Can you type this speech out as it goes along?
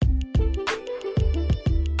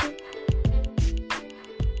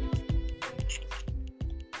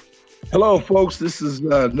Hello, folks. This is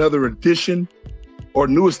another edition or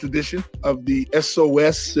newest edition of the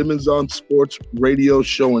SOS Simmons on Sports radio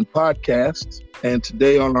show and podcast. And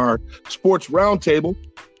today on our Sports Roundtable,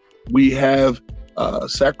 we have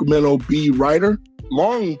Sacramento Bee writer,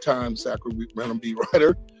 longtime Sacramento Bee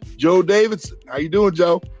writer, Joe Davidson. How you doing,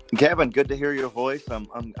 Joe? Kevin, good to hear your voice.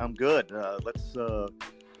 I'm good.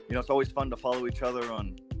 It's always fun to follow each other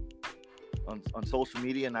on social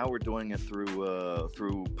media. Now we're doing it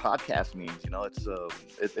through podcast means. You know, it's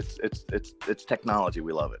technology.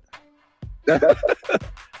 We love it.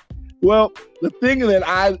 Well, the thing that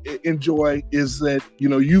I enjoy is that, you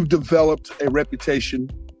know, you've developed a reputation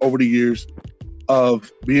over the years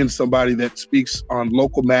of being somebody that speaks on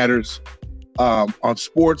local matters, on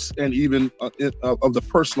sports, and even of the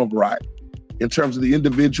personal variety, in terms of the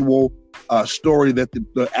individual story that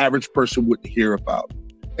the average person wouldn't hear about.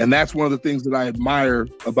 And that's one of the things that I admire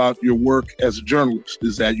about your work as a journalist,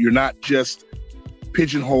 is that you're not just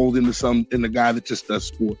pigeonholed into the guy that just does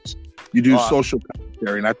sports. You do social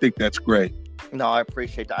commentary, and I think that's great. No, I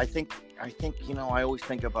appreciate that. I think, I always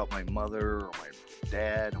think about my mother or my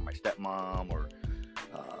dad or my stepmom or,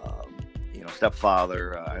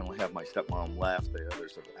 stepfather. I only have my stepmom left. The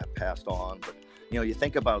others have passed on. But, you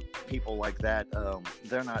think about people like that.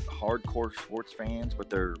 They're not hardcore sports fans, but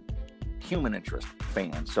they're human interest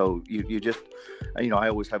fans. So you just, I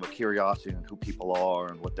always have a curiosity on who people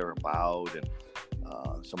are and what they're about. And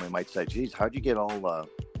somebody might say, geez, how'd you get all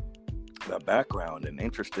that background and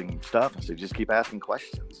interesting stuff? I said, just keep asking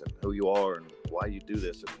questions and who you are and why you do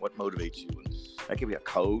this and what motivates you. And that could be a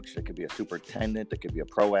coach, it could be a superintendent, it could be a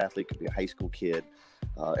pro athlete, it could be a high school kid.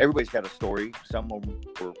 Everybody's got a story. Some of them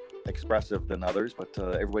were expressive than others, but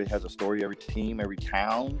everybody has a story. Every team, every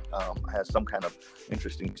town has some kind of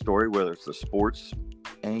interesting story, whether it's the sports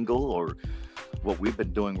angle or what we've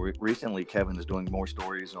been doing recently. Kevin is doing more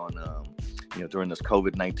stories on during this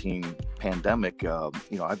COVID-19 pandemic.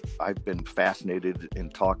 I've been fascinated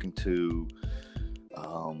in talking to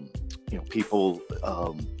people,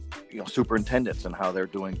 superintendents, and how they're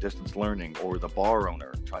doing distance learning, or the bar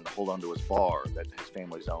owner trying to hold on to his bar that his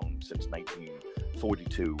family's owned since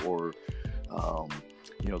 1942, or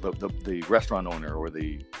the restaurant owner, or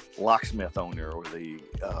the locksmith owner, or the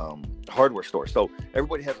hardware store. So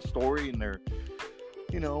everybody has a story, and they're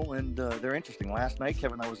interesting. Last night,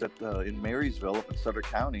 Kevin, I was in Marysville up in Sutter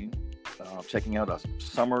County, checking out a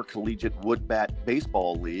summer collegiate wood bat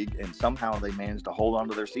baseball league, and somehow they managed to hold on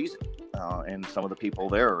to their season. And some of the people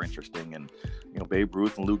there are interesting. And, Babe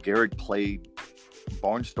Ruth and Lou Gehrig played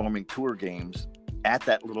barnstorming tour games at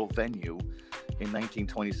that little venue in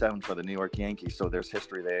 1927 for the New York Yankees. So there's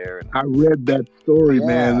history there. And I read that story,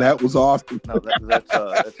 man. That was awesome. No,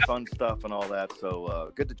 that's fun stuff and all that.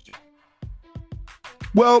 So good to.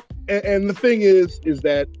 Well, and the thing is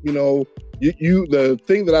that, you the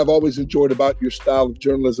thing that I've always enjoyed about your style of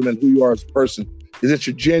journalism and who you are as a person is that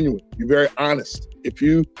you're genuine. You're very honest.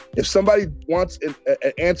 If somebody wants an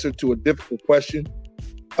answer to a difficult question,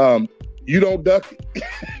 you don't duck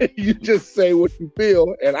it. You just say what you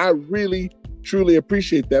feel. And I really, truly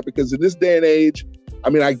appreciate that, because in this day and age,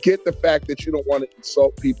 I get the fact that you don't want to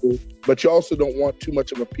insult people, but you also don't want too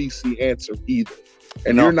much of a PC answer either.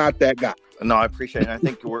 And you're not that guy. No, I appreciate it. I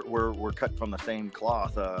think we're cut from the same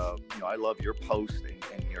cloth. I love your post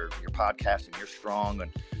and your podcast, and you're strong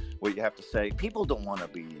and what you have to say. People don't want to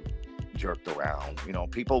be jerked around.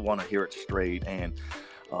 People want to hear it straight. And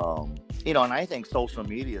and I think social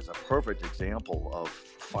media is a perfect example of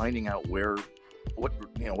finding out what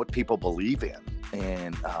people believe in,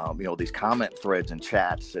 and these comment threads and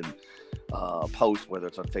chats and posts, whether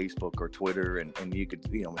it's on Facebook or Twitter, and you could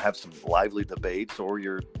have some lively debates, or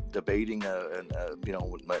you're debating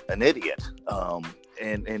an idiot,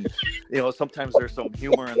 and sometimes there's some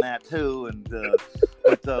humor in that too, and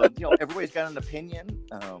but everybody's got an opinion.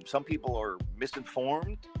 Some people are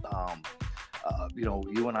misinformed.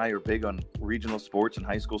 You and I are big on regional sports and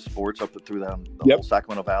high school sports up through the whole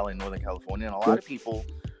Sacramento Valley in Northern California, and a lot of people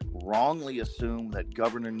wrongly assume that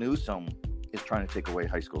Governor Newsom is trying to take away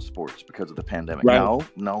high school sports because of the pandemic. Right.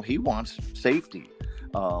 No, he wants safety.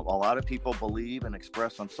 A lot of people believe and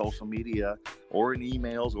express on social media or in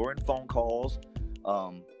emails or in phone calls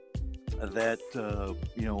that the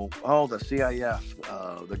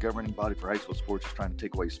CIF, the governing body for high school sports, is trying to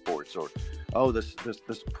take away sports, or this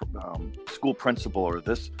school principal or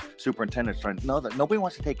this superintendent is trying. No, that nobody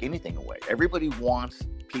wants to take anything away. Everybody wants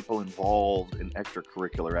people involved in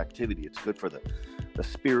extracurricular activity. It's good for the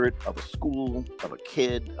spirit of a school, of a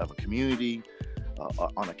kid, of a community,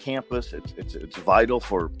 on a campus. It's vital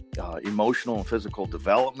for emotional and physical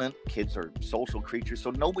development. Kids are social creatures,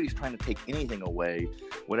 so nobody's trying to take anything away.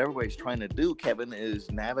 What everybody's trying to do, Kevin,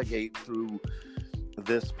 is navigate through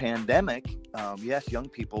this pandemic. Yes, young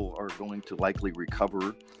people are going to likely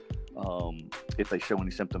recover if they show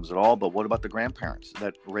any symptoms at all, but what about the grandparents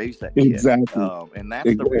that raised that kid? Exactly. And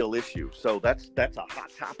that's the real issue. So that's a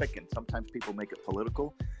hot topic, and sometimes people make it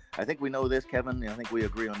political. I think we know this, Kevin. I think we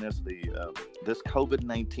agree on this. This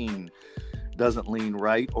COVID-19 doesn't lean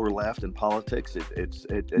right or left in politics.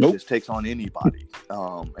 It just takes on anybody.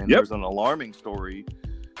 And there's an alarming story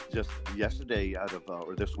just yesterday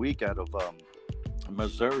or this week out of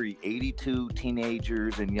Missouri. 82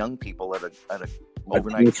 teenagers and young people at a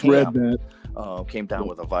overnight camp came down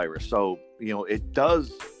with a virus. So it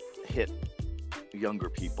does hit younger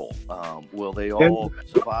people. Will they all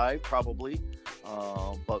survive? Probably.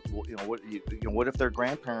 But what if their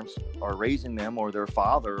grandparents are raising them, or their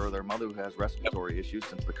father or their mother who has respiratory issues,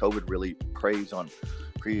 since the COVID really preys on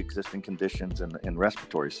pre-existing conditions and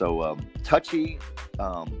respiratory. So touchy,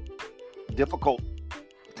 difficult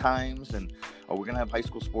times. And are we going to have high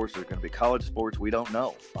school sports? Are there going to be college sports? We don't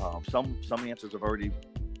know. Some answers have already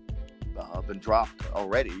been dropped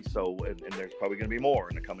already. So and there's probably going to be more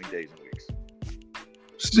in the coming days and weeks.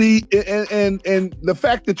 See, and the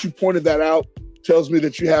fact that you pointed that out tells me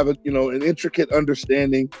that you have an intricate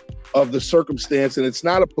understanding of the circumstance, and it's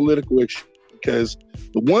not a political issue. Because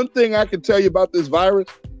the one thing I can tell you about this virus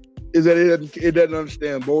is that it doesn't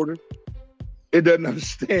understand borders. It doesn't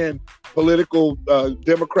understand political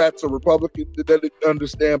Democrats or Republicans. It doesn't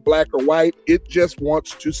understand black or white. It just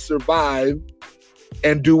wants to survive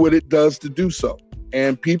and do what it does to do so.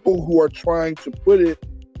 And people who are trying to put it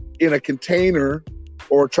in a container,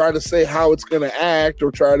 or try to say how it's going to act,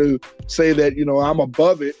 or try to say that, I'm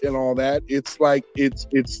above it and all that. It's like,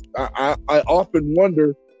 I often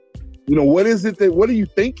wonder, what is it what are you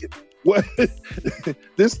thinking? What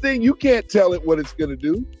this thing, you can't tell it what it's going to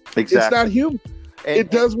do. Exactly. It's not human.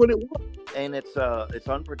 It does what it wants. And it's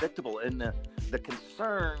unpredictable. And the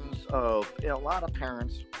concerns of, a lot of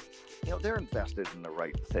parents, they're invested in the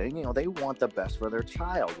right thing. They want the best for their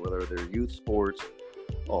child, whether they're youth sports,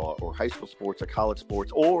 or high school sports or college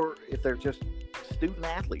sports, or if they're just student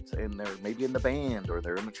athletes and they're maybe in the band or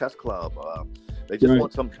they're in the chess club. They just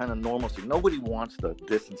want some kind of normalcy. Nobody wants the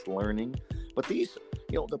distance learning. But these,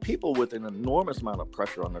 the people with an enormous amount of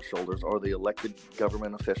pressure on their shoulders are the elected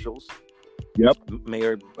government officials. Yep.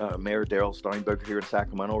 Mayor Darrell Steinberger here in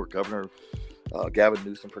Sacramento, or Governor Gavin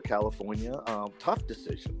Newsom for California. Tough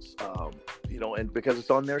decisions, and because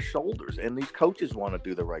it's on their shoulders. And these coaches want to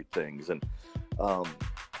do the right things. And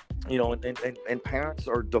and parents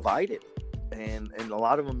are divided, and a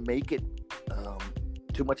lot of them make it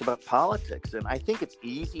too much about politics. And I think it's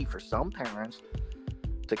easy for some parents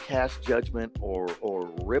to cast judgment or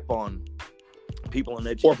rip on people in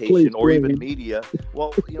education or even media.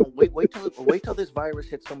 Well, wait till this virus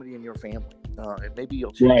hits somebody in your family, and maybe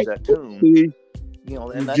you'll change that tune.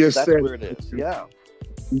 And that's where it is. Yeah,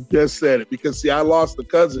 you just said it, because I lost a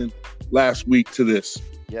cousin last week to this,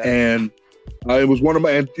 and. It was one of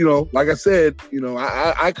my, and like I said,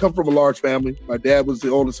 I come from a large family. My dad was the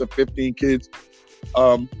oldest of 15 kids,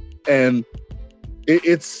 and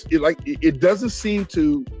it doesn't seem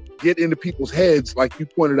to get into people's heads, like you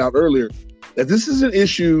pointed out earlier, that this is an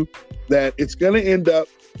issue that it's going to end up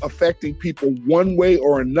affecting people one way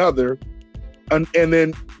or another,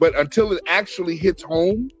 but until it actually hits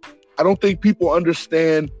home, I don't think people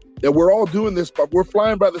understand that we're all doing this, but we're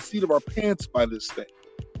flying by the seat of our pants by this thing.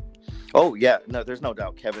 Oh, yeah. No, there's no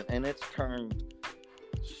doubt, Kevin. And it's turned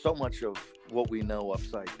so much of what we know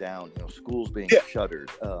upside down. Schools being shuttered.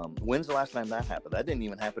 When's the last time that happened? That didn't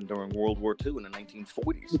even happen during World War II in the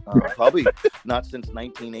 1940s. Probably not since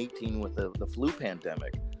 1918 with the flu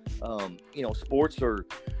pandemic. Sports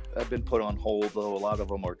have been put on hold, though a lot of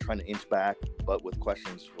them are trying to inch back, but with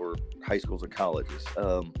questions for high schools and colleges.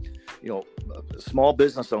 Small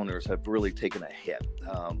business owners have really taken a hit.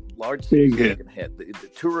 Large cities have taken a hit. The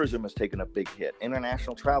tourism has taken a big hit.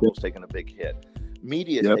 International travel has taken a big hit.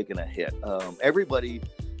 Media has taken a hit. Everybody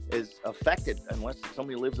is affected, unless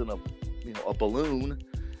somebody lives in a balloon.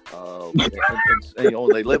 They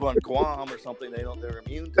live on Guam or something. They're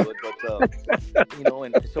immune to it. But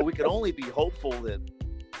and so we can only be hopeful that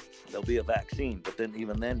there'll be a vaccine. But then,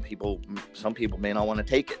 even then, some people may not want to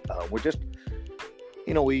take it. We're just,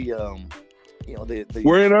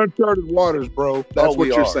 we're in uncharted waters, bro. That's what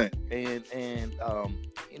you're saying. And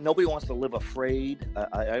nobody wants to live afraid.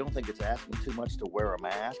 I don't think it's asking too much to wear a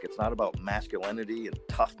mask. It's not about masculinity and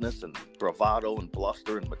toughness and bravado and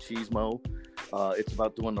bluster and machismo. It's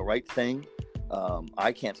about doing the right thing.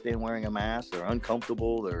 I can't stand wearing a mask. They're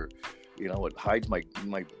uncomfortable. It hides my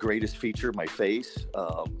greatest feature, my face,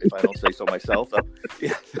 if I don't say so myself.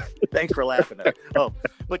 Yeah, thanks for laughing at it.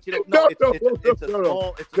 But it's a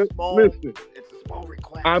small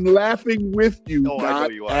request. I'm laughing with you. No, I know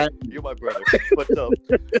you are. You're my brother. But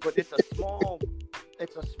it's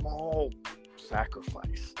a small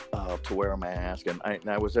sacrifice to wear a mask. And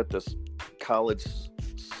I was at this college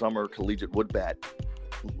summer collegiate wood bat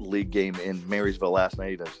league game in Marysville last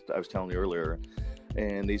night, as I was telling you earlier.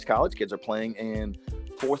 And these college kids are playing in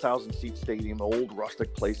 4,000 seat stadium, old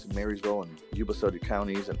rustic place in Marysville and Yuba Sutter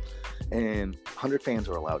counties, and 100 fans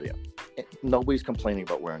are allowed in. And nobody's complaining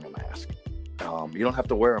about wearing a mask. You don't have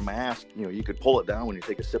to wear a mask. You could pull it down when you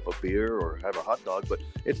take a sip of beer or have a hot dog, but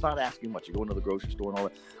it's not asking much. You go into the grocery store and all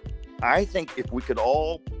that. I think if we could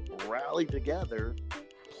all rally together,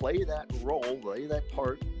 play that role, play that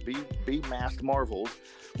part, be masked marvels,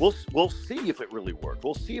 we'll see if it really worked.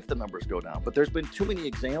 We'll see if the numbers go down. But there's been too many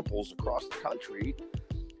examples across the country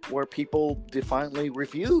where people defiantly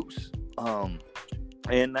refuse.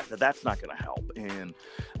 And that's not going to help. And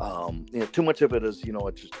too much of it is,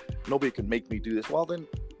 it's just nobody can make me do this. Well, then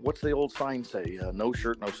what's the old sign say? No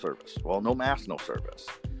shirt, no service. Well, no mask, no service.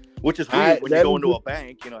 Which is weird when you go into a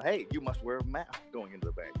bank. Hey, you must wear a mask going into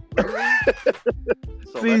the bank. Really?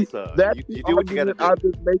 So see, that's you do what you got to do. I've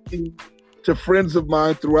been making to friends of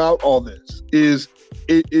mine throughout all this is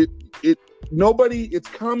nobody. It's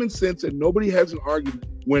common sense, and nobody has an argument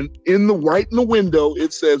when in the window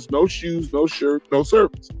it says no shoes, no shirt, no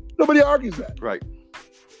service. Nobody argues that. Right.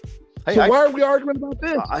 Hey, so why are we arguing about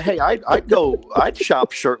this? I'd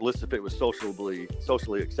shop shirtless if it was socially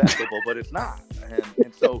acceptable, but it's not.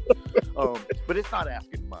 And so, but it's not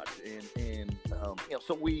asking much. And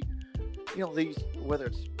so we, these, whether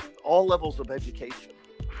it's all levels of education,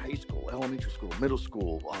 high school, elementary school, middle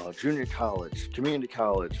school, junior college, community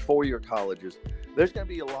college, 4-year colleges, there's going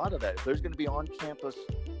to be a lot of that. If there's going to be on-campus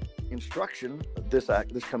instruction this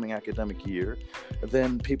coming academic year,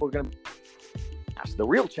 then people are going to. The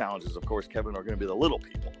real challenges, of course, Kevin, are going to be the little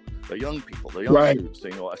people, the young people, the young students.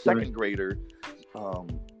 A second grader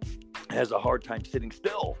has a hard time sitting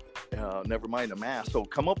still, never mind a mask. So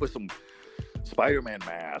come up with some Spider-Man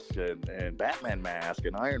mask and Batman mask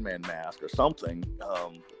and Iron Man mask or something.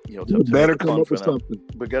 To better come up with something.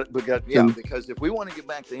 Because if we want to get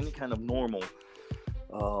back to any kind of normal,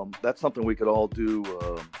 that's something we could all do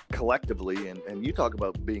collectively. And you talk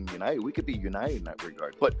about being united. We could be united in that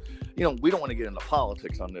regard. But we don't want to get into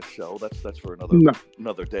politics on this show. That's for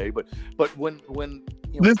another day. But when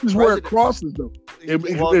this is where it crosses though. It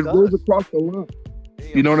goes across the line.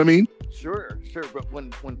 You know what I mean? Sure. But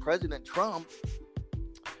when President Trump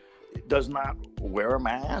does not wear a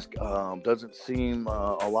mask, doesn't seem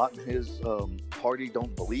a lot in his party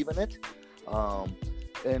don't believe in it.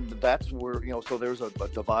 And that's where, so there's a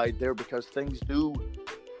divide there because things do,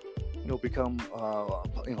 become,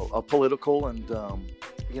 political and,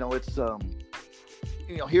 it's,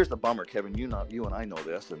 here's the bummer, Kevin, you and I know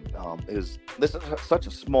this, and this is such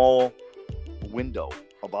a small window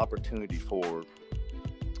of opportunity for,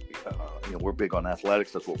 we're big on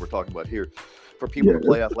athletics. That's what we're talking about here for people to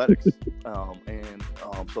play athletics.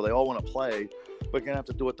 So they all want to play, but you're going to have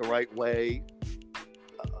to do it the right way.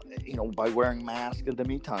 By wearing masks in the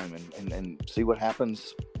meantime and see what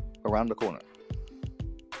happens around the corner.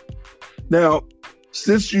 Now,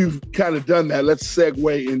 since you've kind of done that, let's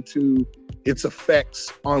segue into its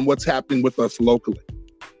effects on what's happening with us locally.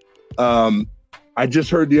 I just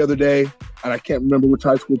heard the other day, and I can't remember which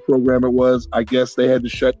high school program it was. I guess they had to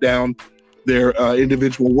shut down their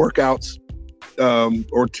individual workouts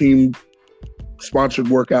or team-sponsored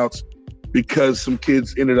workouts because some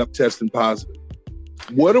kids ended up testing positive.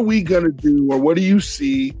 What are we going to do, or what do you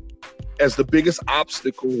see as the biggest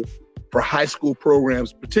obstacle for high school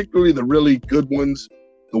programs, particularly the really good ones,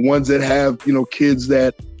 the ones that have, kids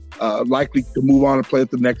that likely to move on and play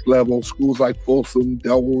at the next level, schools like Folsom,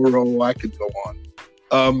 Del Oro, I could go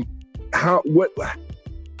on.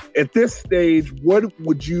 At this stage, what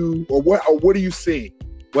would you, or what are you seeing?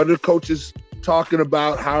 What are the coaches talking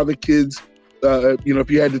about? How are the kids,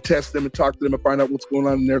 if you had to test them and talk to them and find out what's going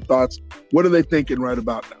on in their thoughts, what are they thinking right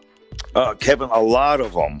about now? Kevin, a lot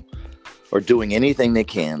of them are doing anything they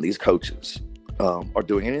can. These coaches are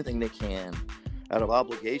doing anything they can out of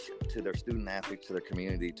obligation to their student athletes, to their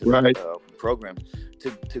community, to their program,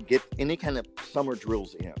 to get any kind of summer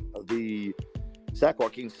drills in. The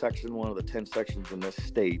Sac-Joaquin section, one of the 10 sections in this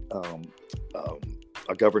state,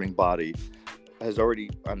 a governing body, has already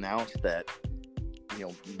announced that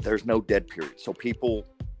there's no dead period, so people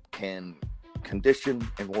can condition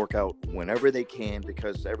and work out whenever they can,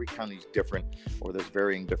 because every county is different, or there's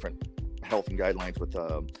varying different health and guidelines with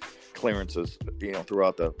clearances,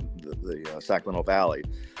 throughout the Sacramento Valley.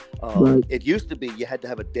 Right. It used to be you had to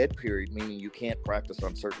have a dead period, meaning you can't practice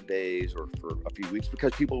on certain days or for a few weeks,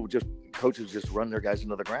 because coaches just run their guys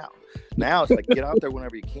into the ground. Now it's like, get out there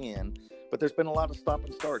whenever you can. But there's been a lot of stop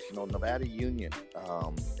and starts. Nevada Union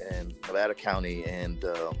and Nevada County and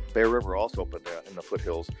Bear River, also up in the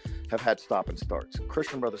foothills, have had stop and starts.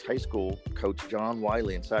 Christian Brothers High School coach John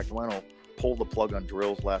Wiley in Sacramento pulled the plug on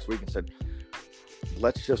drills last week and said,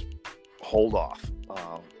 let's just hold off.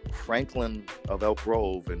 Franklin of Elk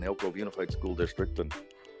Grove and Elk Grove Unified School District and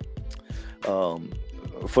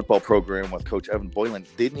football program with Coach Evan Boylan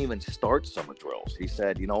didn't even start summer drills. He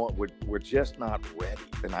said, you know what, we're just not ready,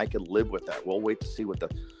 and I could live with that. We'll wait to see what the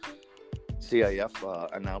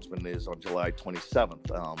CIF announcement is on July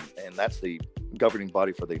 27th, and that's the governing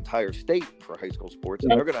body for the entire state for high school sports.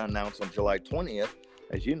 And they're going to announce on July 20th,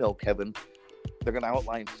 as you know, Kevin, they're going to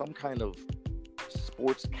outline some kind of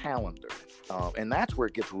sports calendar, and that's where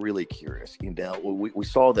it gets really curious. We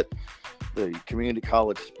saw that the community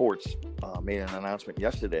college sports made an announcement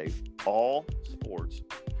yesterday. All sports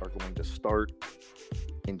are going to start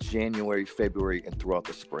in January, February, and throughout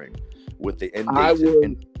the spring, with the end dates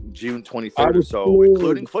in June 23rd or so, floored,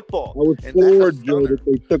 including football. I was floored, Joe, that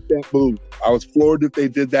they took that move. I was floored that they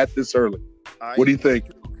did that this early. What do you think?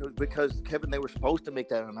 Because, Kevin, they were supposed to make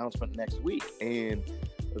that announcement next week, and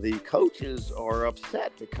the coaches are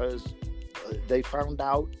upset because they found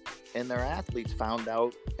out, and their athletes found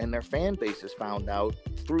out, and their fan bases found out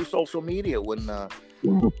through social media when the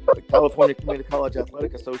California Community College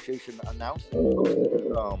Athletic Association announced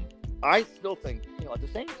it. I still think, at the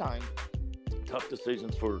same time, tough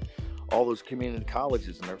decisions for all those community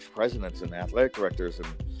colleges and their presidents and athletic directors and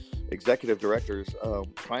executive directors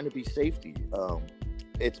trying to be safety.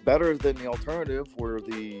 It's better than the alternative where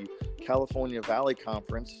the California Valley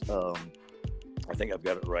Conference, I think I've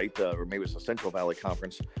got it right, or maybe it's the Central Valley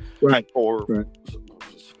Conference, right, for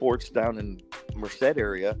sports down in Merced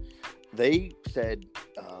area. They said,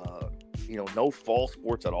 no fall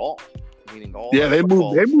sports at all, meaning all. Yeah, they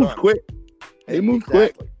moved quick. They moved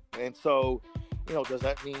quick. And so, does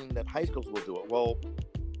that mean that high schools will do it? Well,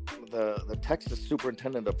 the Texas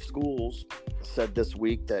superintendent of schools said this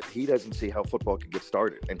week that he doesn't see how football could get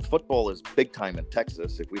started. And football is big time in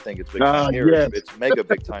Texas. If we think it's big time here, it's mega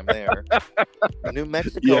big time there. New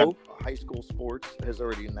Mexico high school sports has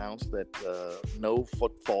already announced that no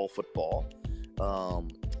fall football.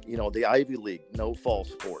 The Ivy League, no fall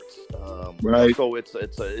sports. Right. So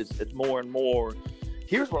it's more and more.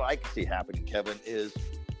 Here's what I can see happening, Kevin, is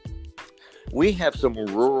we have some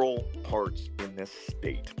rural parts in this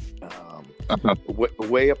state,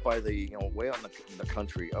 way up by the, way out in the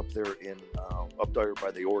country, up there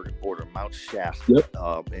by the Oregon border, Mount Shasta,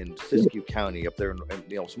 in Siskiyou County, up there,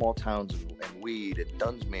 in small towns and Weed and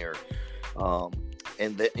Dunsmuir,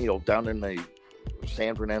 and then, down in the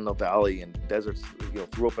San Fernando Valley and deserts,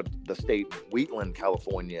 through up the state, Wheatland,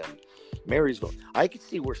 California, and Marysville. I could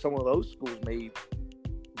see where some of those schools may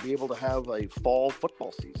be able to have a fall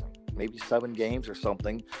football season, maybe 7 games or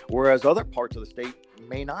something, whereas other parts of the state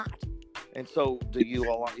may not. And so does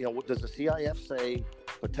the CIF say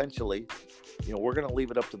potentially, we're going to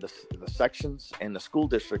leave it up to the sections and the school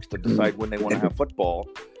districts to decide when they want to have football?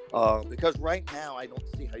 Because right now I don't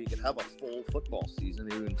see how you can have a full football season,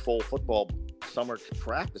 even full football summer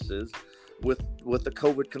practices with the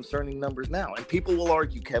COVID concerning numbers now. And people will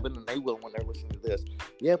argue, Kevin, and they will when they're listening to this,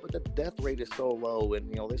 yeah, but the death rate is so low,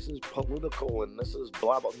 and this is political, and this is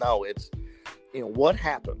blah blah. No, it's what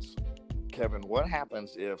happens, Kevin? What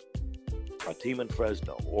happens if a team in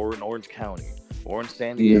Fresno or in Orange County or in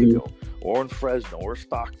San Diego or in Fresno or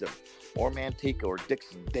Stockton or Manteca or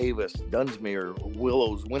Dixon, Davis, Dunsmuir,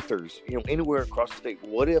 Willows, Winters, anywhere across the state?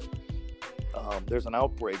 What if there's an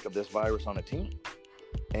outbreak of this virus on a team?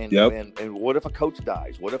 And what if a coach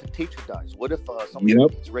dies? What if a teacher dies? What if somebody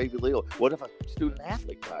gets Ray Leo? What if a student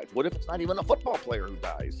athlete dies? What if it's not even a football player who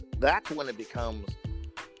dies? That's when it becomes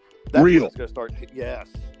real. It's going to start. Yes,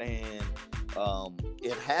 and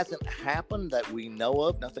it hasn't happened that we know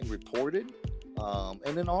of. Nothing reported.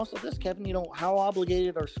 And then also this, Kevin, how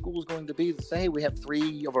obligated are schools going to be to say, hey, we have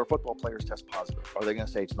 3 of our football players test positive? Are they going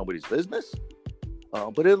to say it's nobody's business?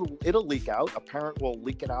 But it'll leak out. A parent will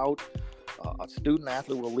leak it out. A student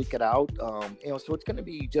athlete will leak it out. So it's going to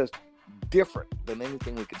be just different than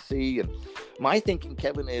anything we could see. And my thinking,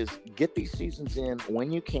 Kevin, is get these seasons in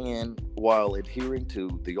when you can, while adhering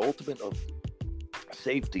to the ultimate of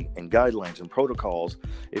safety and guidelines and protocols.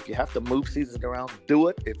 If you have to move seasons around, do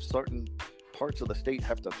it. If certain parts of the state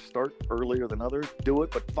have to start earlier than others, do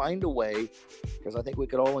it, but find a way, because I think we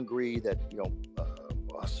could all agree that,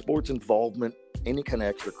 sports involvement, any kind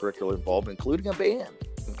of extracurricular involvement, including a band,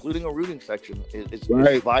 including a rooting section, is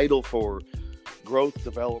vital for growth,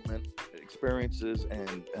 development, experiences,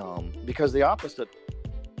 and because the opposite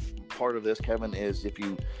part of this, Kevin, is if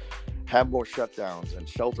you have more shutdowns and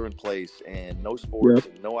shelter in place and no sports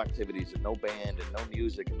and no activities and no band and no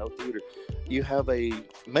music and no theater, you have a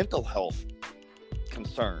mental health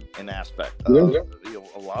concern and aspect.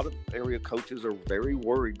 A lot of area coaches are very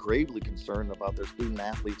worried, gravely concerned about their student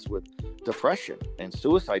athletes with depression and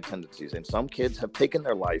suicide tendencies, and some kids have taken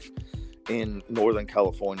their life in Northern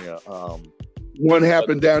California. One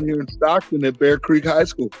happened down here in Stockton at Bear Creek High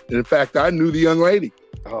School. And in fact, I knew the young lady.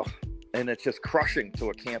 Oh, and it's just crushing to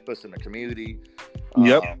a campus and a community.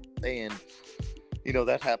 And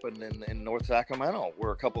that happened in North Sacramento,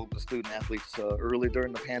 where a couple of the student athletes early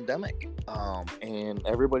during the pandemic, and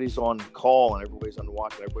everybody's on call and everybody's on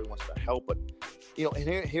watch and everybody wants to help. But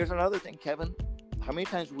and here's another thing, Kevin. How many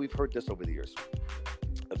times we've heard this over the years?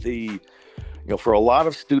 For a lot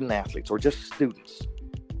of student athletes or just students,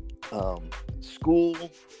 school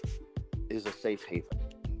is a safe haven.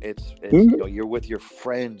 It's you're with your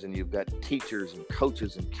friends and you've got teachers and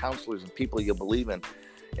coaches and counselors and people you believe in,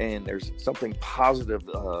 and there's something positive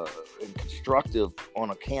and constructive on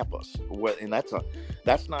a campus. And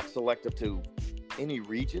that's not selective to any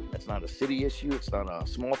region. It's not a city issue. It's not a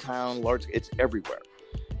small town, large. It's everywhere.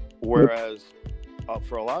 Whereas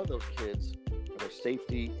for a lot of those kids, there's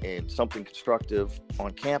safety and something constructive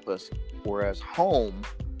on campus, whereas home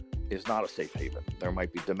is not a safe haven. There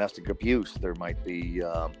might be domestic abuse. There might be,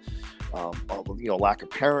 lack of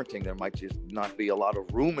parenting. There might just not be a lot of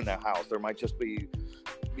room in the house. There might just be,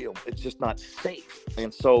 it's just not safe.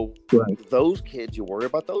 And so those kids, you worry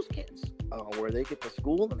about those kids, where they get to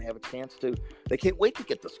school and they have a chance they can't wait to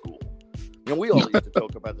get to school. We all used to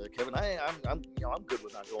joke about that, Kevin. I'm good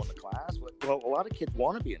with not going to class. But, a lot of kids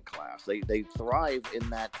want to be in class. They thrive in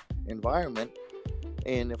that environment.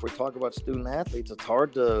 And if we talk about student athletes, it's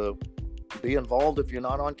hard to be involved if you're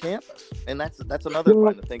not on campus. And that's another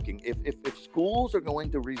line of thinking. If schools are going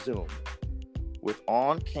to resume with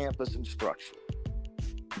on-campus instruction,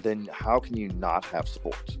 then how can you not have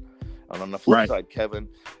sports? And on the flip side, Kevin,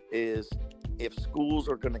 is if schools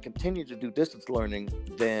are going to continue to do distance learning,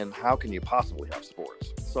 then how can you possibly have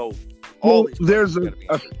sports? So there's a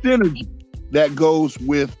synergy that goes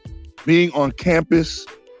with being on campus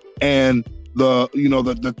and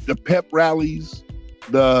the pep rallies,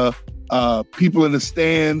 the people in the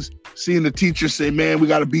stands, seeing the teacher say, "Man, we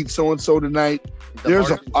got to beat so and so tonight." There's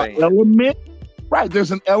an element,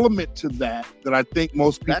 There's an element to that I think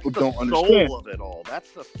most people don't understand. That's the soul of it all.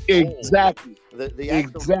 That's the soul. Exactly. The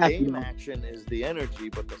actual game action is the energy,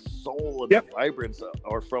 but the soul and the vibrance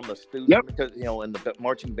are from the students. Because and the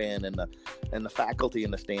marching band and the faculty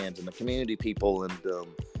in the stands and the community people and.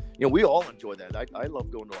 We all enjoy that. I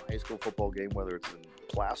love going to a high school football game, whether it's in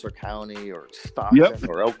Placer County or Stockton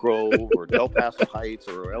or Elk Grove or Del Paso Heights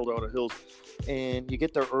or El Dorado Hills. And you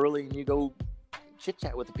get there early and you go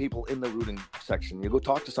chit-chat with the people in the rooting section. You go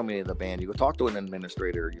talk to somebody in the band. You go talk to an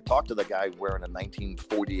administrator. You talk to the guy wearing a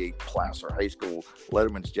 1948 Placer High School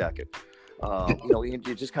Letterman's jacket.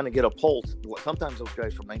 You just kind of get a pulse. Sometimes those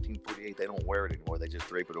guys from 1948, they don't wear it anymore. They just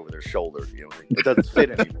drape it over their shoulder. It doesn't fit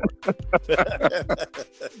anymore.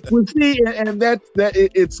 Well, see, and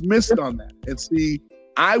it's missed on that. And see,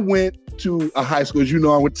 I went to a high school, as you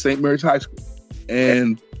know, I went to St. Mary's High School,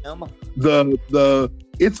 and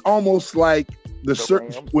it's almost like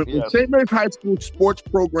when St. Mary's High School sports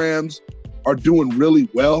programs are doing really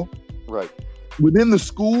well. Right. Within the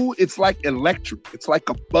school, it's like electric. It's like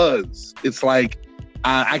a buzz. It's like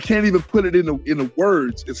I can't even put it into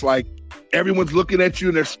words. It's like everyone's looking at you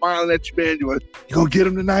and they're smiling at you, man. You gonna get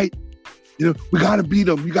them tonight? We gotta beat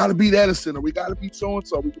them. You gotta beat Edison, or we gotta beat so and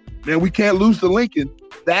so. Man, we can't lose to Lincoln.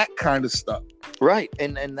 That kind of stuff. Right,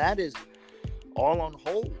 and that is all on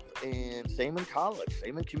hold. And same in college,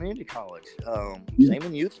 same in community college, same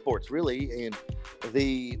in youth sports, really. And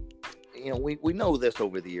we know this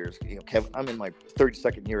over the years. Kevin, I'm in my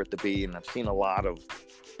 32nd year at the B, and I've seen a lot of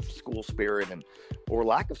school spirit or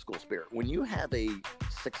lack of school spirit. When you have a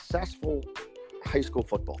successful high school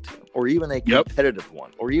football team, or even a competitive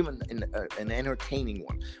one, or even an entertaining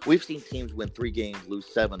one, we've seen teams win 3 games, lose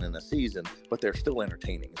 7 in a season, but they're still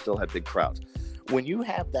entertaining, still have big crowds. When you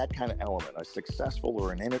have that kind of element, a successful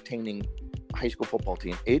or an entertaining high school football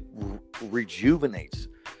team, it rejuvenates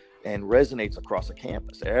and resonates across a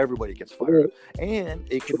campus. Everybody gets fired up, and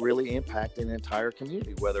it can really impact an entire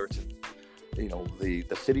community, whether it's in,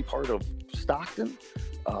 the city part of Stockton,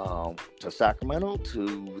 to Sacramento,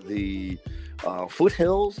 to the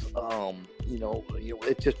foothills.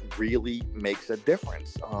 It just really makes a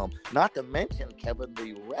difference. Not to mention, Kevin,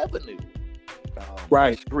 the revenue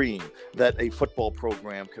stream that a football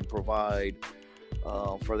program can provide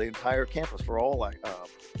for the entire campus, for all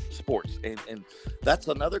sports. And that's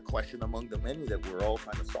another question among the many that we're all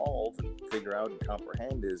trying to solve and figure out and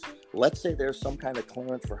comprehend is, let's say there's some kind of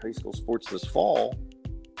clearance for high school sports this fall.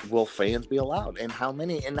 Will fans be allowed, and how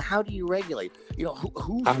many, and how do you regulate? You know,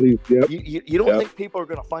 you don't think people are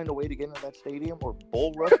going to find a way to get into that stadium or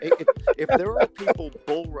bull rush? if there are people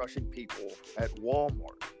bull rushing people at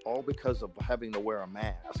Walmart all because of having to wear a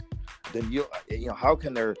mask, then how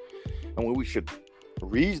can there? And we should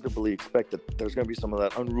reasonably expect that there's going to be some of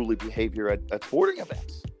that unruly behavior at sporting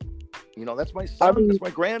events. That's my son, that's my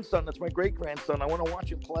grandson, that's my great grandson. I want to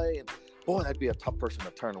watch him play, and boy, that'd be a tough person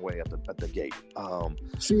to turn away at the gate. A lot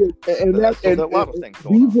of things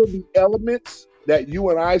going on. These are the elements that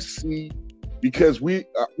you and I see because we're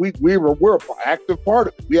an active part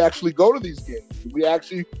of it. We actually go to these games. We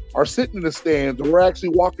actually are sitting in the stands, or we're actually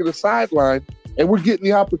walking the sideline, and we're getting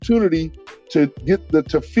the opportunity to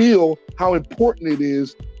to feel how important it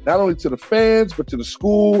is, not only to the fans but to the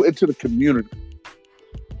school and to the community.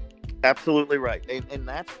 Absolutely right, and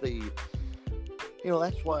that's the.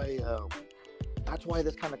 That's why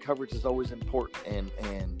this kind of coverage is always important,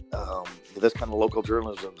 and this kind of local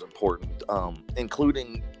journalism is important,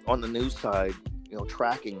 including on the news side,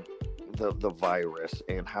 tracking the virus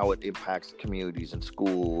and how it impacts communities and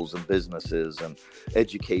schools and businesses and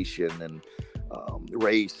education and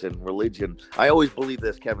race and religion. I always believe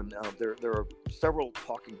this, Kevin. There are several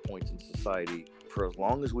talking points in society for as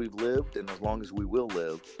long as we've lived and as long as we will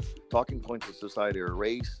live. Talking points in society are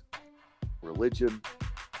race, religion,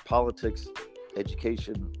 politics,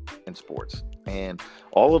 education, and sports. And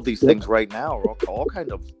all of these things right now are all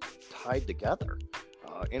kind of tied together,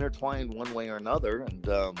 intertwined one way or another. And,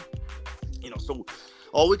 so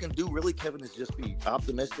all we can do really, Kevin, is just be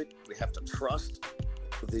optimistic. We have to trust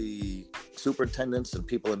the superintendents and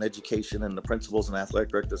people in education and the principals and athletic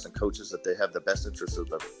directors and coaches that they have the best interests of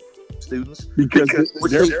the students, because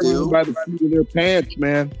they're flying by the seat of their pants,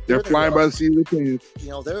 man. They're flying by the seat of their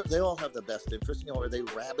pants. They all have the best interest. Are they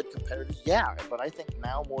rabid competitors? Yeah, but I think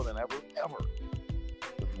now more than ever,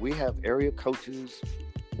 we have area coaches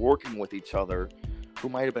working with each other who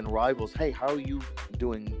might have been rivals. Hey, how are you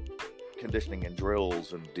doing conditioning and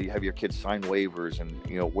drills, and do you have your kids sign waivers, and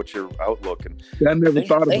what's your outlook? And I never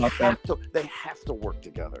thought about that. They have to work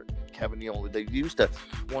together, Kevin. They used to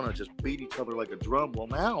want to just beat each other like a drum. Well,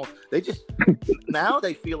 now they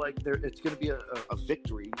feel like it's going to be a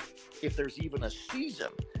victory if there's even a season.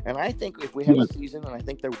 And I think if we have a season, and I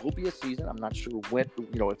think there will be a season, I'm not sure when,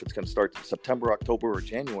 if it's going to start in September, October, or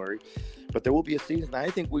January, but there will be a season.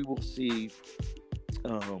 I think we will see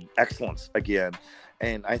excellence again.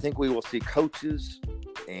 And I think we will see coaches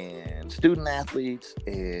and student athletes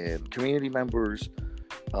and community members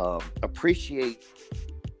appreciate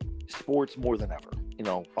sports more than ever.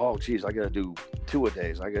 Oh, geez, I got to do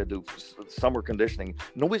 2-a-days. I got to do summer conditioning.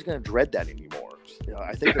 Nobody's going to dread that anymore.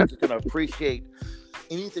 I think they're just going to appreciate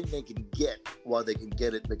anything they can get while they can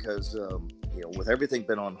get it, because, with everything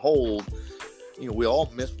been on hold, we all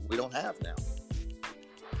miss what we don't have now.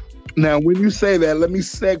 Now, when you say that, let me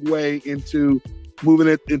segue into moving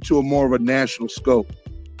it into a more of a national scope.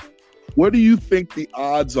 What do you think the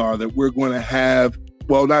odds are that we're going to have?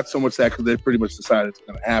 Well, not so much that, because they pretty much decided it's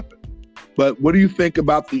going to happen. But what do you think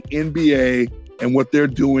about the NBA and what they're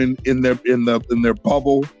doing in their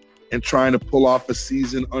bubble and trying to pull off a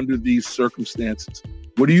season under these circumstances?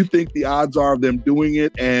 What do you think the odds are of them doing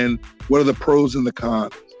it, and what are the pros and the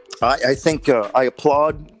cons? I think I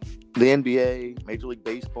applaud the NBA, Major League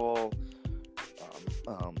Baseball,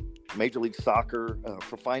 Major League Soccer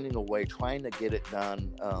for finding a way, trying to get it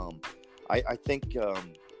done. I think a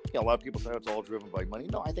lot of people say it's all driven by money.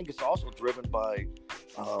 No, I think it's also driven by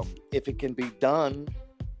if it can be done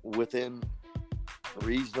within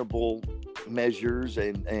reasonable measures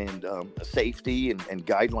and safety and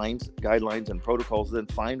guidelines and protocols, then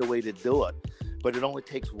find a way to do it. But it only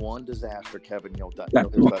takes one disaster, Kevin. There's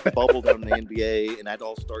that bubble down in the NBA, and that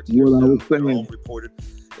all starts here soon. They're all reported.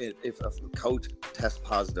 If a coach tests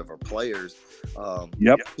positive or players,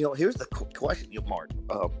 here's the question, Mark,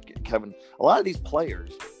 Kevin. A lot of these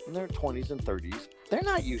players in their 20s and 30s, they're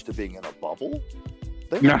not used to being in a bubble.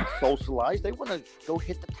 They're not socialized. They want to go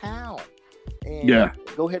hit the town and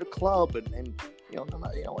go hit a club and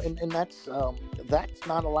that's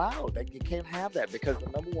not allowed. You can't have that, because the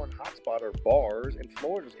number one hotspot are bars, and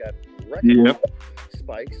Florida's got record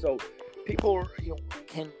spikes. So people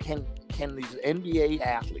can can these NBA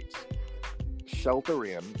athletes shelter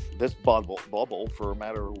in this bubble for a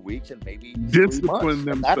matter of weeks and maybe 3 months? Discipline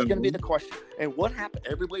And that's going to themselves. be the question. And what happened?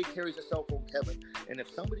 Everybody carries a cell phone, Kevin. And if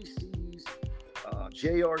somebody sees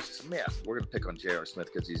J.R. Smith, we're going to pick on J.R. Smith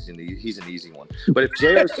because he's an easy one. But if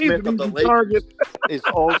J.R. Smith of the Lakers target. is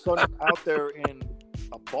all of a sudden out there in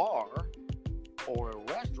a bar or a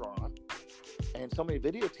restaurant, and somebody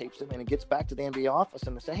videotapes him and it gets back to the NBA office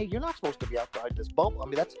and they say, hey, you're not supposed to be outside this bubble. I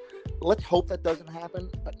mean, let's hope that doesn't happen.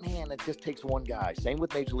 But man, it just takes one guy. Same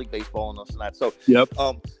with Major League Baseball and this and that. So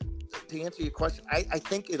to answer your question, I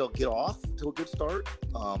think it'll get off to a good start.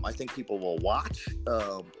 I think people will watch.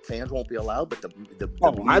 Fans won't be allowed, but the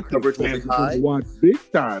media coverage will be high. Watch big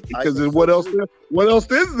time because what else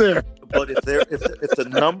is there? But if the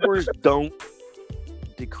numbers don't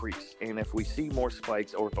decrease, and if we see more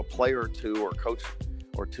spikes, or if a player or two or coach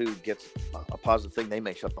or two gets a positive thing, they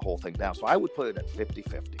may shut the whole thing down. So I would put it at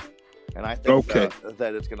 50-50. And I think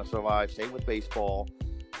that it's going to survive. Same with baseball.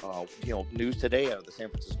 News today out of the San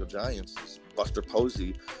Francisco Giants is Buster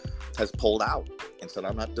Posey has pulled out and said,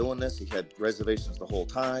 I'm not doing this. He had reservations the whole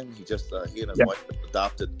time. He and his wife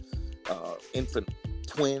adopted infant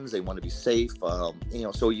twins. They want to be safe.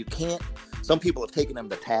 So you can't, some people have taken them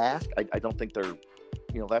to task. I don't think they're,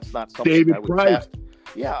 that's not something David I would Price. cast.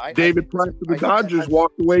 Yeah. David Price of the Dodgers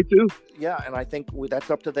walked away too. Yeah. And I think that's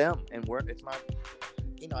up to them. And it's not,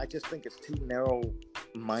 I just think it's too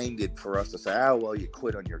narrow-minded for us to say, well, you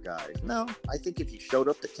quit on your guys. No, I think if you showed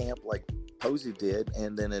up to camp like Posey did,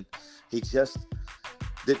 and then he just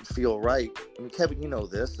didn't feel right. I mean, Kevin, you know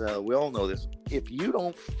this. We all know this. If you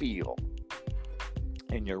don't feel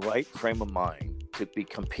in your right frame of mind to be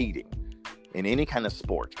competing in any kind of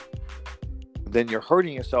sport, then you're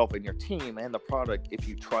hurting yourself and your team and the product if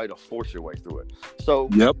you try to force your way through it. So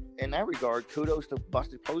in that regard, kudos to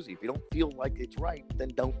Buster Posey. If you don't feel like it's right,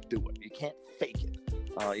 then don't do it. You can't fake it.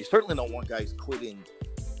 You certainly don't want guys quitting,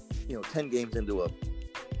 10 games into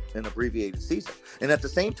an abbreviated season. And at the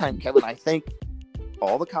same time, Kevin, I think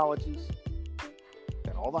all the colleges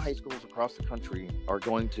and all the high schools across the country are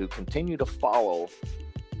going to continue to follow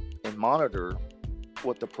and monitor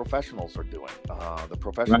what the professionals are doing, the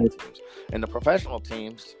professional teams. And the professional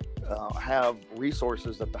teams have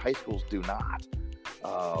resources that the high schools do not.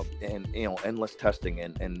 And, endless testing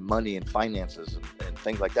and money and finances and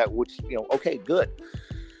things like that, which, okay, good.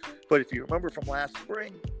 But if you remember from last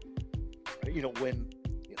spring, when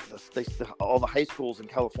all the high schools in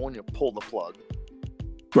California pulled the plug,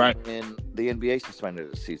 when the NBA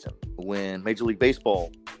suspended the season, when Major League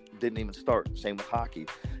Baseball didn't even start, same with hockey.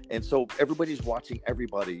 And so everybody's watching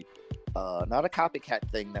everybody, not a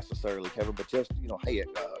copycat thing necessarily, Kevin, but just, hey,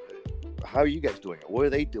 how are you guys doing it? What are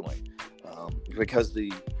they doing? Because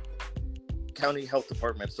the county health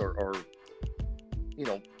departments are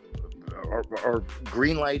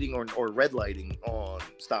green lighting or red lighting on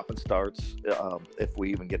stop and starts if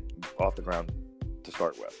we even get off the ground to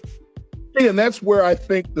start with. Yeah, and that's where I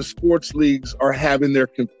think the sports leagues are having their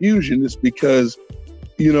confusion, is because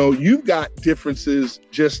you've got differences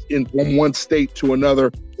just from one state to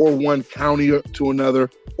another, or one county to another,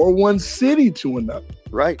 or one city to another.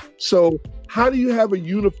 Right. So how do you have a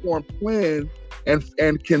uniform plan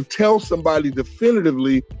and can tell somebody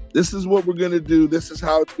definitively, this is what we're going to do, this is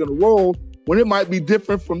how it's going to roll, when it might be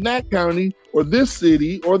different from that county or this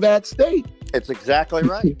city or that state? It's exactly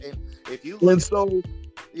right. And if you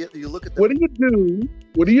look at what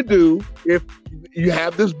do you do if you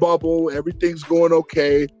have this bubble, everything's going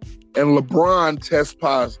okay, and LeBron tests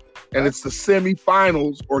positive, and it's the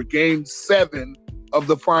semifinals or game 7 of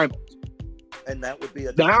the finals? And that would be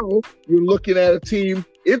now you're looking at a team.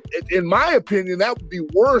 In my opinion, that would be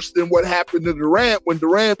worse than what happened to Durant when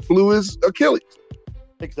Durant blew his Achilles.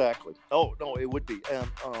 Exactly. Oh no, it would be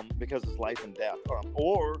because it's life and death.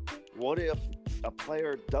 Or what if a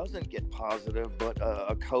player doesn't get positive, but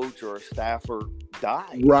a coach or a staffer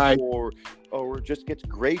dies, right? Or just gets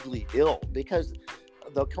gravely ill, because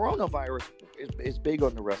the coronavirus is big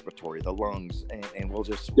on the respiratory, the lungs, and we'll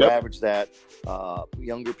just ravage that.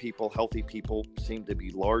 Younger people, healthy people seem to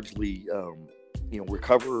be largely,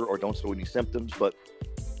 recover or don't show any symptoms. But,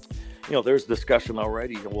 there's discussion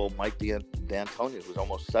already. Well, Mike D'Antoni, who's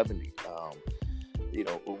almost 70,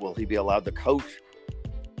 will he be allowed to coach,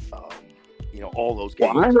 all those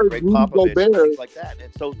games? Well, I heard Rudy Gobert, things like that.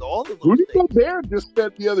 And so all of those Rudy things. Gobert just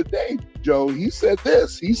said the other day, Joe, he said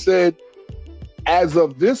this. He said, as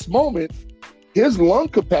of this moment, his lung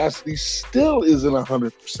capacity still isn't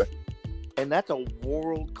 100%. And that's a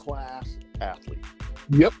world-class athlete.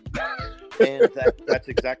 Yep. And that's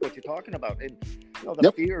exactly what you're talking about. And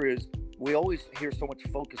the fear is, we always hear so much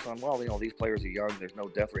focus on, well, these players are young, there's no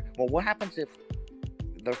death rate. Well, what happens if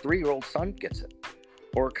their 3-year-old son gets it,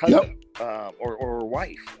 or a cousin, or a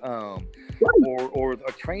wife, or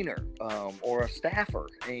a trainer, or a staffer,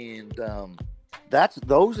 and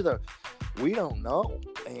we don't know.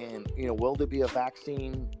 And will there be a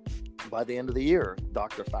vaccine by the end of the year?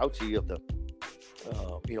 Dr. Fauci of the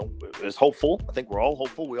is hopeful. I think we're all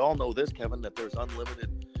hopeful. We all know this, Kevin, that there's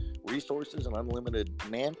unlimited resources and unlimited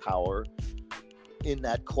manpower in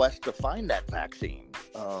that quest to find that vaccine.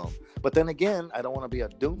 But then again, I don't want to be a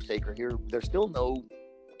doomsayer here. There's still no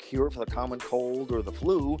cure for the common cold or the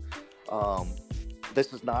flu.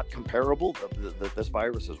 This is not comparable. This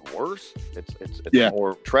virus is worse. It's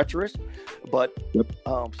more treacherous. But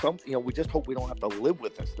we just hope we don't have to live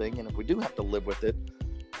with this thing. And if we do have to live with it,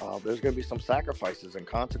 there's going to be some sacrifices and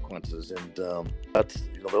consequences. And that's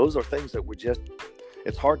those are things that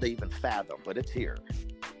it's hard to even fathom, but it's here.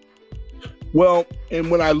 Well, and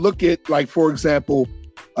when I look at, like, for example,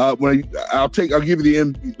 I'll give you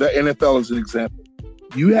the NFL as an example.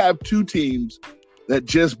 You have 2 teams that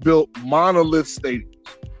just built monolith stadiums,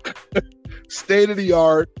 state of the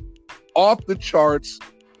art, off the charts,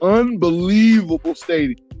 unbelievable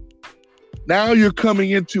stadium. Now you're coming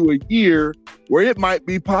into a year where it might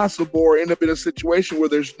be possible or end up in a situation where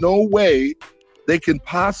there's no way they can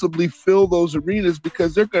possibly fill those arenas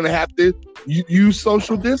because they're going to have to use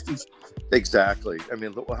social distancing. Exactly. I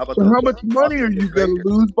mean, how about how much money are you going to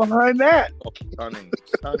lose behind that? Stunning,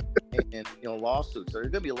 and lawsuits. There are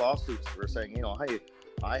going to be lawsuits for saying, hey,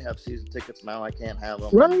 I have season tickets now, I can't have them.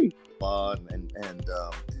 Right. And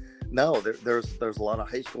no, there's a lot of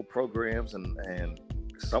high school programs and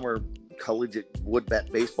summer collegiate wood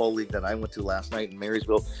bat baseball league that I went to last night in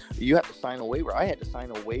Marysville. You have to sign a waiver. I had to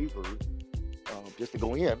sign a waiver just to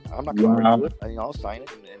go in. I'm not going to do it. I'll sign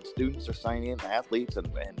it, and students are signing in, athletes and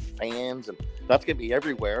fans, and that's going to be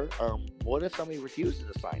everywhere. What if somebody refuses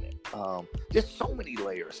to sign it? Just so many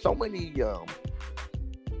layers, so many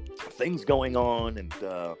things going on, and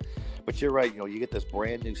but you're right. You get this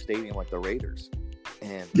brand new stadium like the Raiders,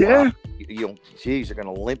 and you're going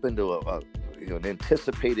to limp into an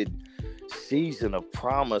anticipated season of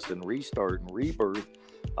promise and restart and rebirth,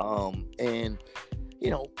 and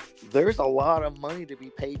there's a lot of money to be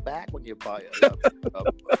paid back when you buy you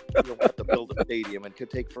have to build a stadium, and could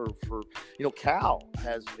take for Cal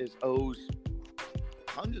owes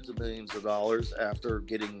hundreds of millions of dollars after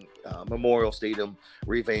getting Memorial Stadium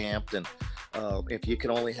revamped, and if you can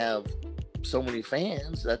only have so many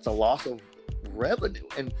fans, that's a loss of revenue.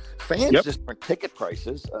 And fans just aren't ticket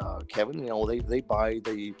prices, Kevin. They buy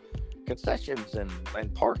the concessions and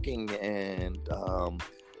parking and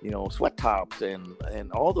sweat tops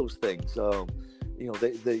and all those things. That's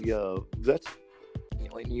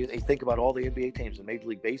and you think about all the NBA teams in Major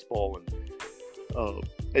League Baseball, and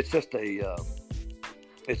it's just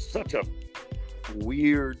it's such a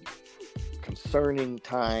weird, concerning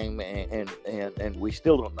time, and we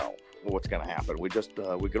still don't know what's going to happen. We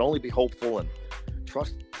can only be hopeful and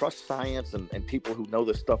trust science and people who know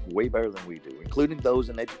this stuff way better than we do, including those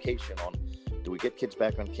in education on, do we get kids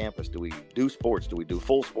back on campus? Do we do sports? Do we do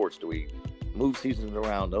full sports? Do we move seasons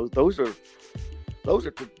around? Those are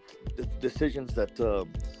the decisions that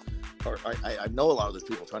I know a lot of those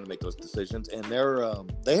people trying to make those decisions, and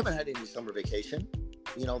they haven't had any summer vacation.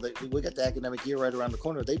 We got the academic year right around the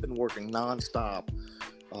corner. They've been working nonstop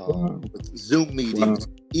with Zoom meetings,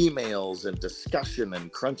 emails, and discussion,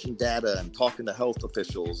 and crunching data, and talking to health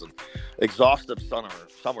officials, and exhaustive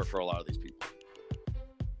summer for a lot of these people.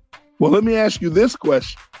 Well, let me ask you this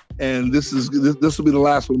question, and this will be the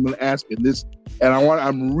last one I'm going to ask you.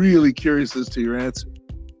 I'm really curious as to your answer.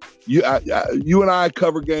 You and I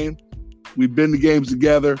cover games. We've been to games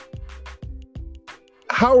together.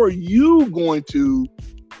 How are you going to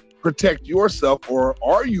protect yourself, or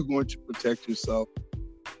are you going to protect yourself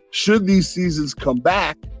should these seasons come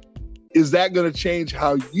back? Is that going to change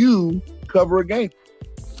how you cover a game?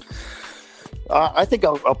 I think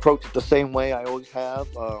I'll approach it the same way I always have.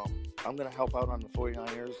 I'm going to help out on the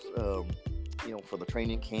 49ers, for the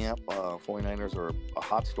training camp. 49ers are a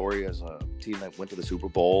hot story as a team that went to the Super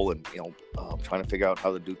Bowl, and, trying to figure out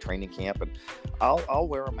how to do training camp. And I'll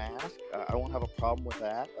wear a mask. I won't have a problem with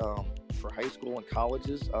that. For high school and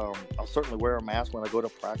colleges, I'll certainly wear a mask when I go to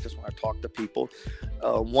practice, when I talk to people.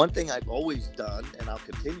 One thing I've always done, and I'll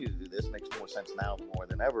continue to do this, makes more sense now more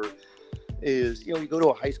than ever, is, you go to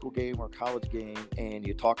a high school game or a college game and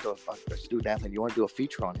you talk to a student athlete, you want to do a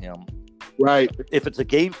feature on him. Right. If it's a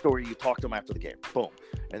game story, you talk to them after the game. Boom.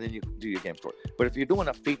 And then you do your game story. But if you're doing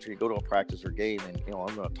a feature, you go to a practice or game, and,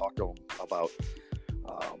 I'm going to talk to them about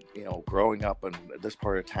growing up in this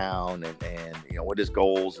part of town and what his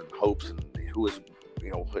goals and hopes and who his,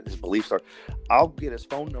 what his beliefs are. I'll get his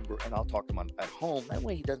phone number and I'll talk to him at home. That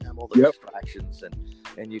way he doesn't have all the distractions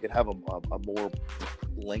and you can have a more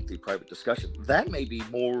lengthy private discussion. That may be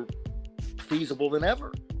more feasible than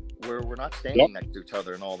ever, where we're not standing next to each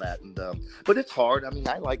other and all that. And but it's hard. I mean,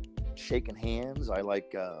 I like shaking hands. I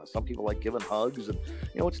like some people like giving hugs, and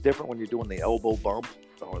it's different when you're doing the elbow bump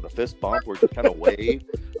or the fist bump where you just kind of wave.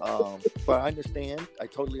 But I understand. I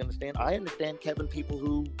totally understand. I understand, Kevin, people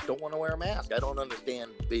who don't want to wear a mask. I don't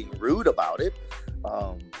understand being rude about it.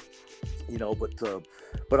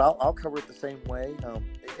 But I'll cover it the same way.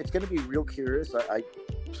 It's going to be real curious.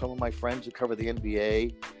 Some of my friends who cover the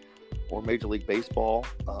NBA or Major League Baseball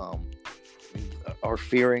are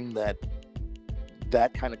fearing that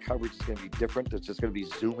kind of coverage is going to be different. It's just going to be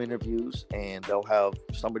Zoom interviews, and they'll have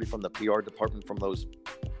somebody from the PR department from those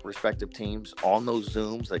respective teams on those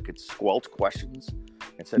Zooms that could squelch questions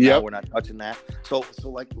and say, no, we're not touching that. So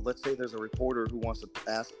like, let's say there's a reporter who wants to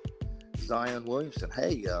ask Zion Williamson,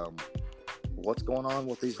 hey, what's going on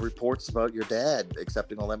with these reports about your dad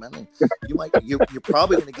accepting all that money? You're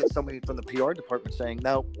probably going to get somebody from the PR department saying,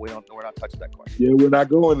 no, we're not touching that question. Yeah, we're not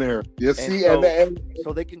going there. Yes,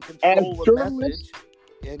 so they can control the message,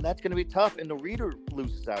 and that's going to be tough, and the reader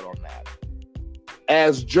loses out on that.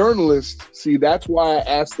 As journalists, see, that's why I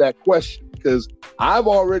asked that question, because I've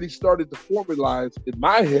already started to formalize in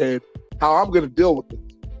my head how I'm going to deal with this.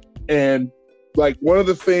 And like, one of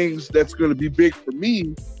the things that's going to be big for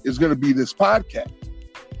me is going to be this podcast,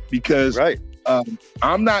 because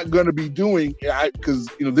I'm not going to be doing, because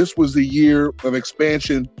this was the year of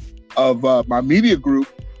expansion of my media group,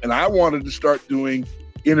 and I wanted to start doing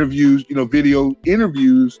interviews, video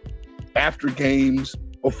interviews after games,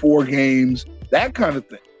 before games, that kind of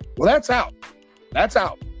thing. Well, that's out.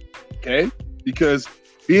 Okay, because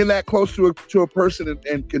being that close to a person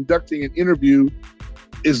and conducting an interview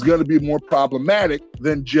is going to be more problematic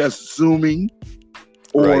than just Zooming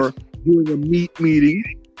or doing a meeting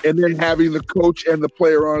and then having the coach and the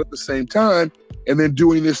player on at the same time, and then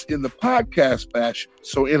doing this in the podcast fashion.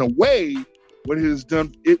 So in a way, what it has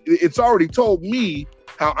done, it's already told me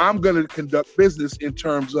how I'm going to conduct business in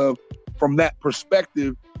terms of, from that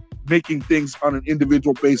perspective, making things on an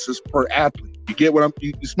individual basis per athlete. You get what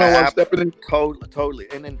you smell what I'm stepping in? Totally.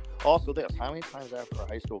 And then also this, how many times after a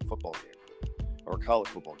high school football game or a college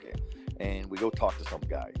football game, and we go talk to some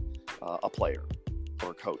guy, a player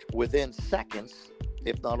or a coach, within seconds,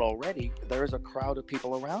 if not already, there's a crowd of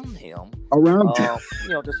people around him. To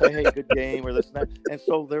say, hey, good game, or this and that. And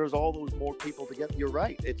so there's all those more people together. You're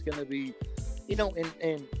right. It's going to be,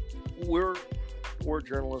 and we're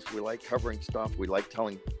journalists. We like covering stuff. We like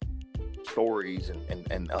telling stories,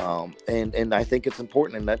 and I think it's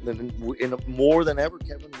important, and that more than ever,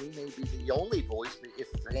 Kevin, we may be the only voice if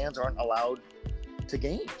fans aren't allowed to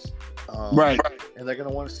games. And they're going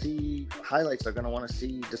to want to see highlights. They're going to want to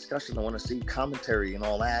see discussion. They want to see commentary and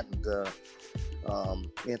all that.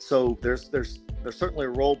 And so there's certainly a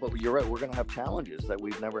role, but you're right. We're going to have challenges that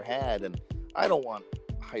we've never had. And I don't want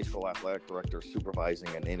high school athletic directors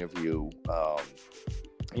supervising an interview.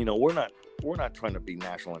 We're not trying to be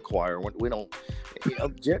National Enquirer. We don't,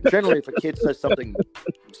 generally if a kid says something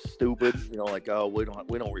stupid, like, oh, we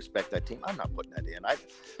don't respect that team, I'm not putting that in.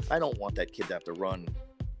 I don't want that kid to have to run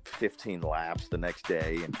 15 laps the next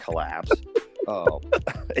day and collapse. You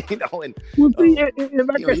can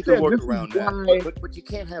work around that, but you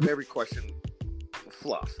can't have every question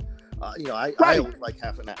fluff. I always like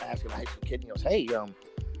asking a high school kid, hey,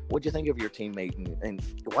 what'd you think of your teammate, and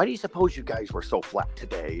why do you suppose you guys were so flat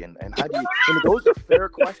today? And how do you? And those are fair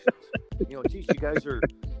questions. Geez, you guys are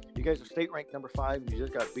state ranked number 5, and you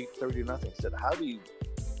just got beat 30-0. Said,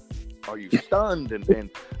 are you stunned, and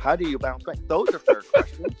how do you bounce back? Those are fair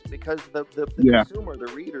questions, because the consumer,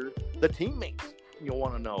 the reader, the teammates, you'll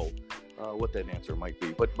want to know what that answer might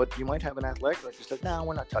be. But you might have an athletic director said, no,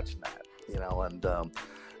 we're not touching that. And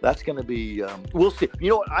that's going to be. We'll see.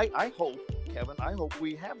 I hope, Kevin,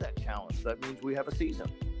 we have that challenge. That means we have a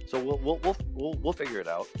season. So we'll figure it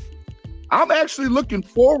out. I'm actually looking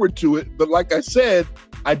forward to it. But like I said,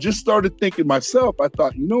 I just started thinking myself. I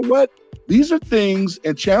thought, you know what? These are things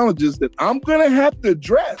and challenges that I'm going to have to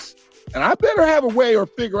address. And I better have a way or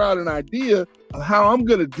figure out an idea of how I'm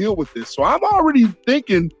going to deal with this. So I'm already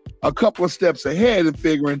thinking a couple of steps ahead and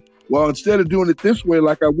figuring, well, instead of doing it this way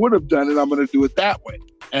like I would have done it, I'm going to do it that way.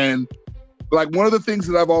 And like, one of the things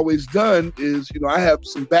that I've always done is, I have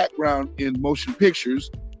some background in motion pictures,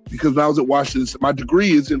 because when I was at Washington, my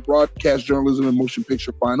degree is in broadcast journalism and motion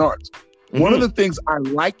picture fine arts. Mm-hmm. One of the things I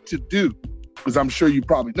like to do, because I'm sure you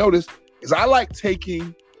probably noticed, is I like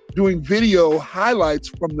doing video highlights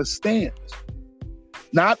from the stands,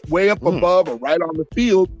 not way up above or right on the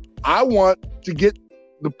field. I want to get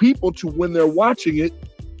the people to, when they're watching it,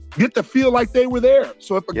 get to feel like they were there.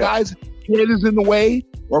 So if a guy's head is in the way,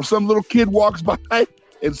 or if some little kid walks by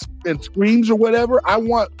and screams or whatever, I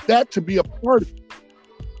want that to be a part of it.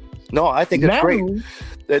 No, I think it's great.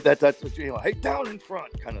 That's hey, down in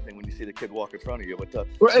front kind of thing when you see the kid walk in front of you. But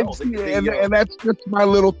and that's just my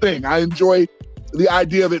little thing. I enjoy the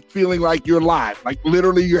idea of it feeling like you're live, like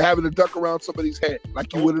literally you're having to duck around somebody's head,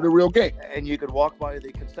 like you would at a real game. And you could walk by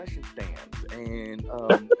the concession stands and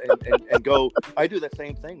go. I do that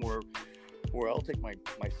same thing where I'll take my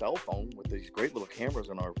cell phone with these great little cameras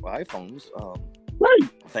on our iPhones. Right.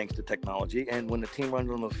 Thanks to technology. And when the team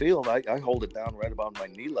runs on the field, I hold it down right about my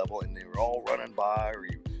knee level, and they were all running by, or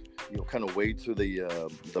you kind of wade through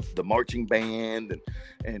the marching band,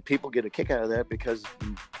 and people get a kick out of that because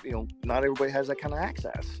not everybody has that kind of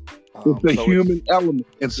access. It's a human element,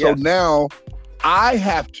 and so now I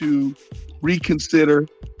have to reconsider.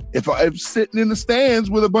 If I'm sitting in the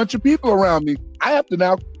stands with a bunch of people around me, I have to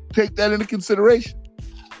now take that into consideration.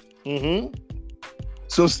 Mm-hmm.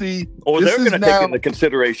 So see, or they're going to take into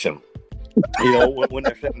consideration, when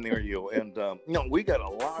they're sitting near you. And we got a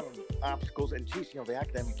lot of obstacles. And geez, the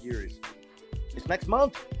academic year it's next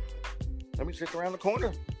month. I mean, it's just around the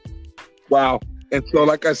corner. Wow. And so,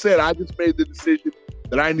 like I said, I just made the decision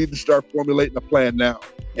that I need to start formulating a plan now.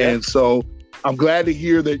 Yeah. And so I'm glad to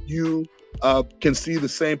hear that you can see the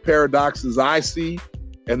same paradox as I see,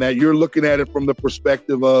 and that you're looking at it from the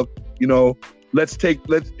perspective of, let's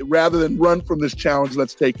rather than run from this challenge,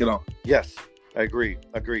 let's take it on. Yes, I agree.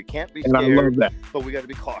 Can't be scared. And I love that. But we got to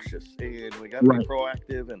be cautious, and we got to be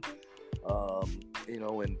proactive, and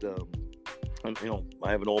I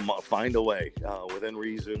have an old find a way within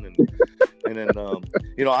reason, and then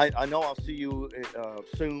I know I'll see you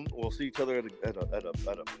soon. We'll see each other at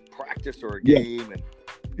a practice or a game, and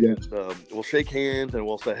we'll shake hands and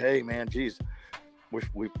we'll say, hey man, geez,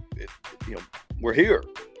 we're here.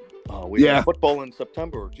 We have football in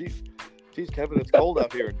September. Geez, Kevin, it's cold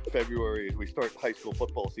out here in February as we start high school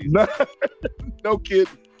football season. No kidding.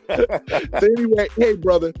 So anyway, hey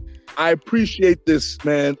brother, I appreciate this,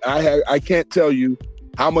 man. I can't tell you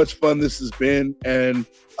how much fun this has been, and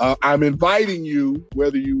I'm inviting you,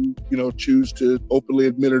 whether you choose to openly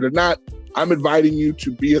admit it or not. I'm inviting you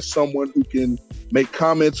to be someone who can make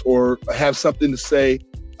comments or have something to say.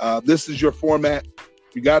 This is your format.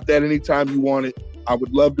 You got that anytime you want it. I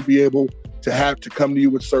would love to be able to come to you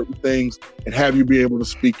with certain things and have you be able to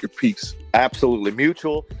speak your piece. Absolutely.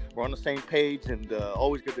 Mutual. We're on the same page, and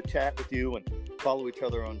always good to chat with you and follow each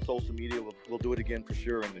other on social media. We'll do it again for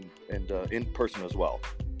sure, and in person as well.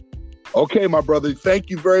 Okay, my brother. Thank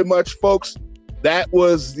you very much, folks. That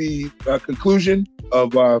was the conclusion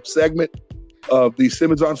of our segment of the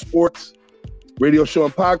Simmons on Sports radio show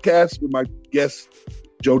and podcast with my guest,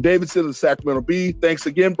 Joe Davidson of the Sacramento Bee. Thanks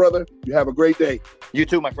again, brother. You have a great day. You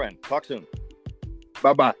too, my friend. Talk soon.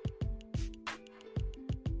 Bye-bye.